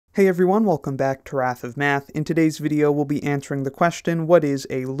Hey everyone, welcome back to Wrath of Math. In today's video, we'll be answering the question, what is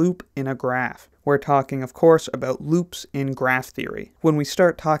a loop in a graph? We're talking, of course, about loops in graph theory. When we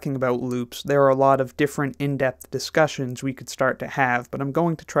start talking about loops, there are a lot of different in-depth discussions we could start to have, but I'm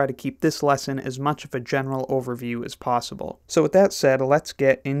going to try to keep this lesson as much of a general overview as possible. So with that said, let's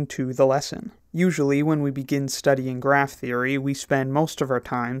get into the lesson. Usually, when we begin studying graph theory, we spend most of our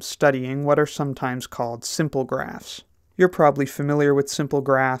time studying what are sometimes called simple graphs. You're probably familiar with simple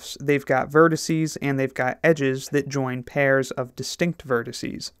graphs. They've got vertices and they've got edges that join pairs of distinct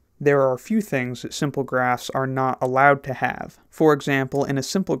vertices. There are a few things that simple graphs are not allowed to have. For example, in a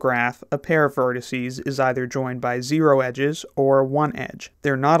simple graph, a pair of vertices is either joined by 0 edges or 1 edge.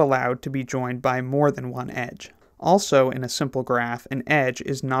 They're not allowed to be joined by more than 1 edge. Also, in a simple graph, an edge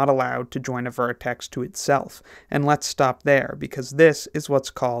is not allowed to join a vertex to itself. And let's stop there, because this is what's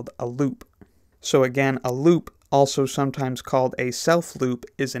called a loop. So again, a loop, also sometimes called a self-loop,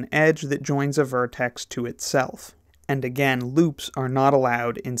 is an edge that joins a vertex to itself. And again, loops are not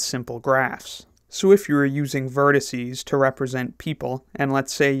allowed in simple graphs. So if you are using vertices to represent people, and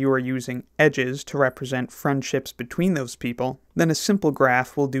let's say you are using edges to represent friendships between those people, then a simple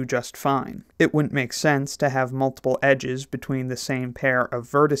graph will do just fine. It wouldn't make sense to have multiple edges between the same pair of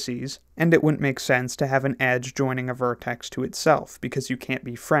vertices, and it wouldn't make sense to have an edge joining a vertex to itself, because you can't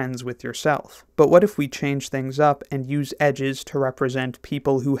be friends with yourself. But what if we change things up and use edges to represent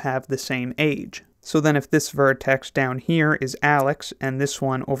people who have the same age? So then if this vertex down here is Alex and this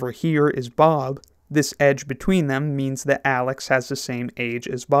one over here is Bob, this edge between them means that Alex has the same age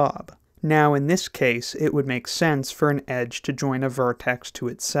as Bob. Now in this case, it would make sense for an edge to join a vertex to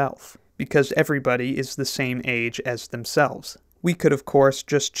itself, because everybody is the same age as themselves. We could of course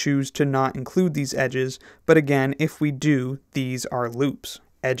just choose to not include these edges, but again, if we do, these are loops.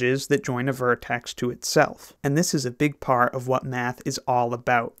 Edges that join a vertex to itself. And this is a big part of what math is all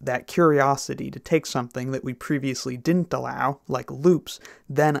about, that curiosity to take something that we previously didn't allow, like loops,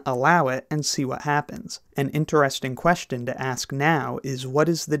 then allow it and see what happens. An interesting question to ask now is, what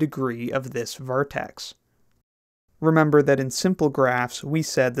is the degree of this vertex? Remember that in simple graphs, we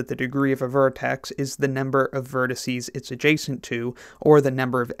said that the degree of a vertex is the number of vertices it's adjacent to, or the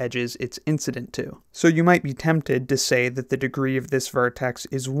number of edges it's incident to. So you might be tempted to say that the degree of this vertex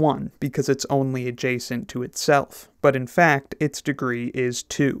is 1, because it's only adjacent to itself. But in fact, its degree is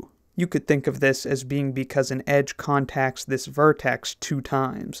 2. You could think of this as being because an edge contacts this vertex 2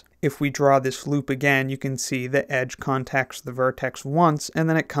 times. If we draw this loop again, you can see the edge contacts the vertex once, and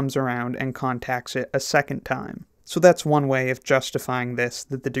then it comes around and contacts it a second time. So that's one way of justifying this,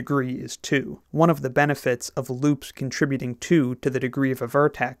 that the degree is 2. One of the benefits of loops contributing 2 to the degree of a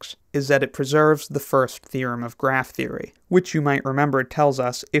vertex is that it preserves the first theorem of graph theory, which you might remember tells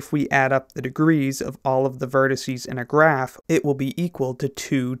us if we add up the degrees of all of the vertices in a graph, it will be equal to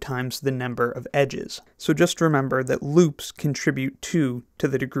 2 times the number of edges. So just remember that loops contribute 2 to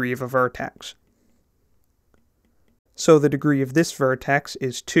the degree of a vertex. So the degree of this vertex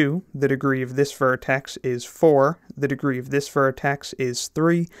is 2, the degree of this vertex is 4, the degree of this vertex is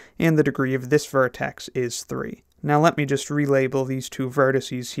 3, and the degree of this vertex is 3. Now let me just relabel these two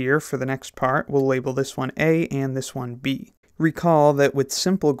vertices here for the next part. We'll label this one A and this one B. Recall that with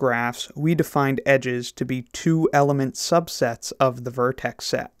simple graphs, we defined edges to be 2-element subsets of the vertex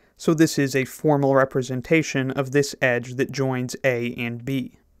set. So this is a formal representation of this edge that joins A and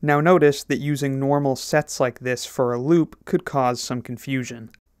B. Now notice that using normal sets like this for a loop could cause some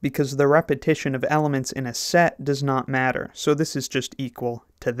confusion, because the repetition of elements in a set does not matter, so this is just equal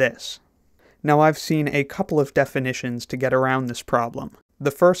to this. Now I've seen a couple of definitions to get around this problem.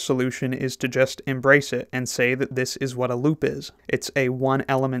 The first solution is to just embrace it and say that this is what a loop is. It's a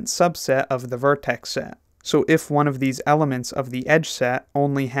 1-element subset of the vertex set. So if one of these elements of the edge set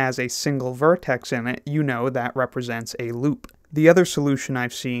only has a single vertex in it, you know that represents a loop. The other solution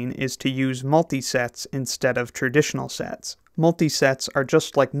I've seen is to use multisets instead of traditional sets. Multisets are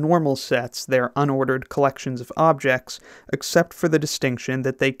just like normal sets, they're unordered collections of objects, except for the distinction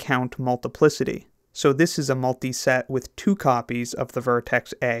that they count multiplicity. So this is a multiset with 2 copies of the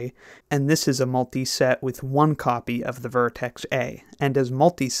vertex A, and this is a multiset with 1 copy of the vertex A, and as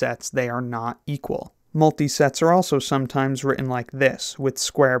multisets they are not equal. Multisets are also sometimes written like this, with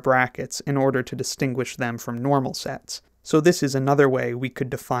square brackets, in order to distinguish them from normal sets. So this is another way we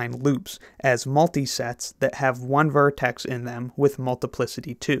could define loops, as multisets that have 1 vertex in them with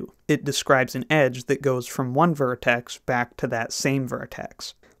multiplicity 2. It describes an edge that goes from 1 vertex back to that same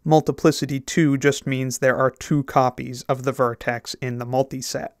vertex. Multiplicity 2 just means there are 2 copies of the vertex in the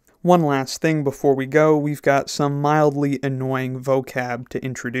multiset. One last thing before we go, we've got some mildly annoying vocab to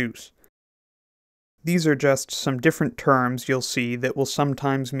introduce. These are just some different terms you'll see that will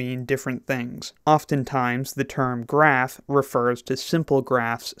sometimes mean different things. Oftentimes, the term graph refers to simple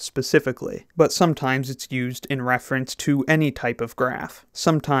graphs specifically, but sometimes it's used in reference to any type of graph.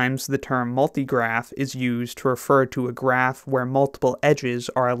 Sometimes the term multigraph is used to refer to a graph where multiple edges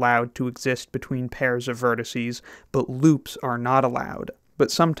are allowed to exist between pairs of vertices, but loops are not allowed.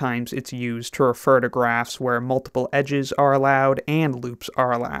 But sometimes it's used to refer to graphs where multiple edges are allowed and loops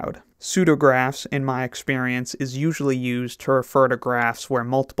are allowed. Pseudographs, in my experience, is usually used to refer to graphs where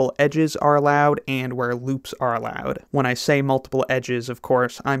multiple edges are allowed and where loops are allowed. When I say multiple edges, of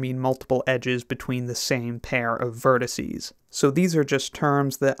course, I mean multiple edges between the same pair of vertices. So these are just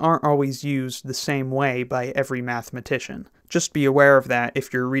terms that aren't always used the same way by every mathematician. Just be aware of that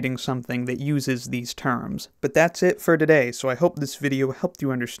if you're reading something that uses these terms. But that's it for today, so I hope this video helped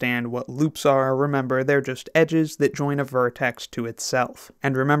you understand what loops are. Remember, they're just edges that join a vertex to itself.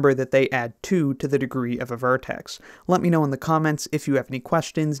 And remember that they add 2 to the degree of a vertex. Let me know in the comments if you have any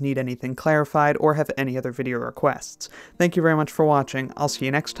questions, need anything clarified, or have any other video requests. Thank you very much for watching, I'll see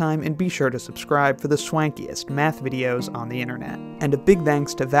you next time, and be sure to subscribe for the swankiest math videos on the internet. And a big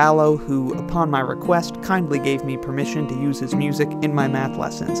thanks to Valo, who, upon my request, kindly gave me permission to use his music in my math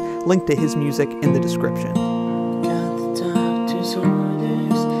lessons. Link to his music in the description.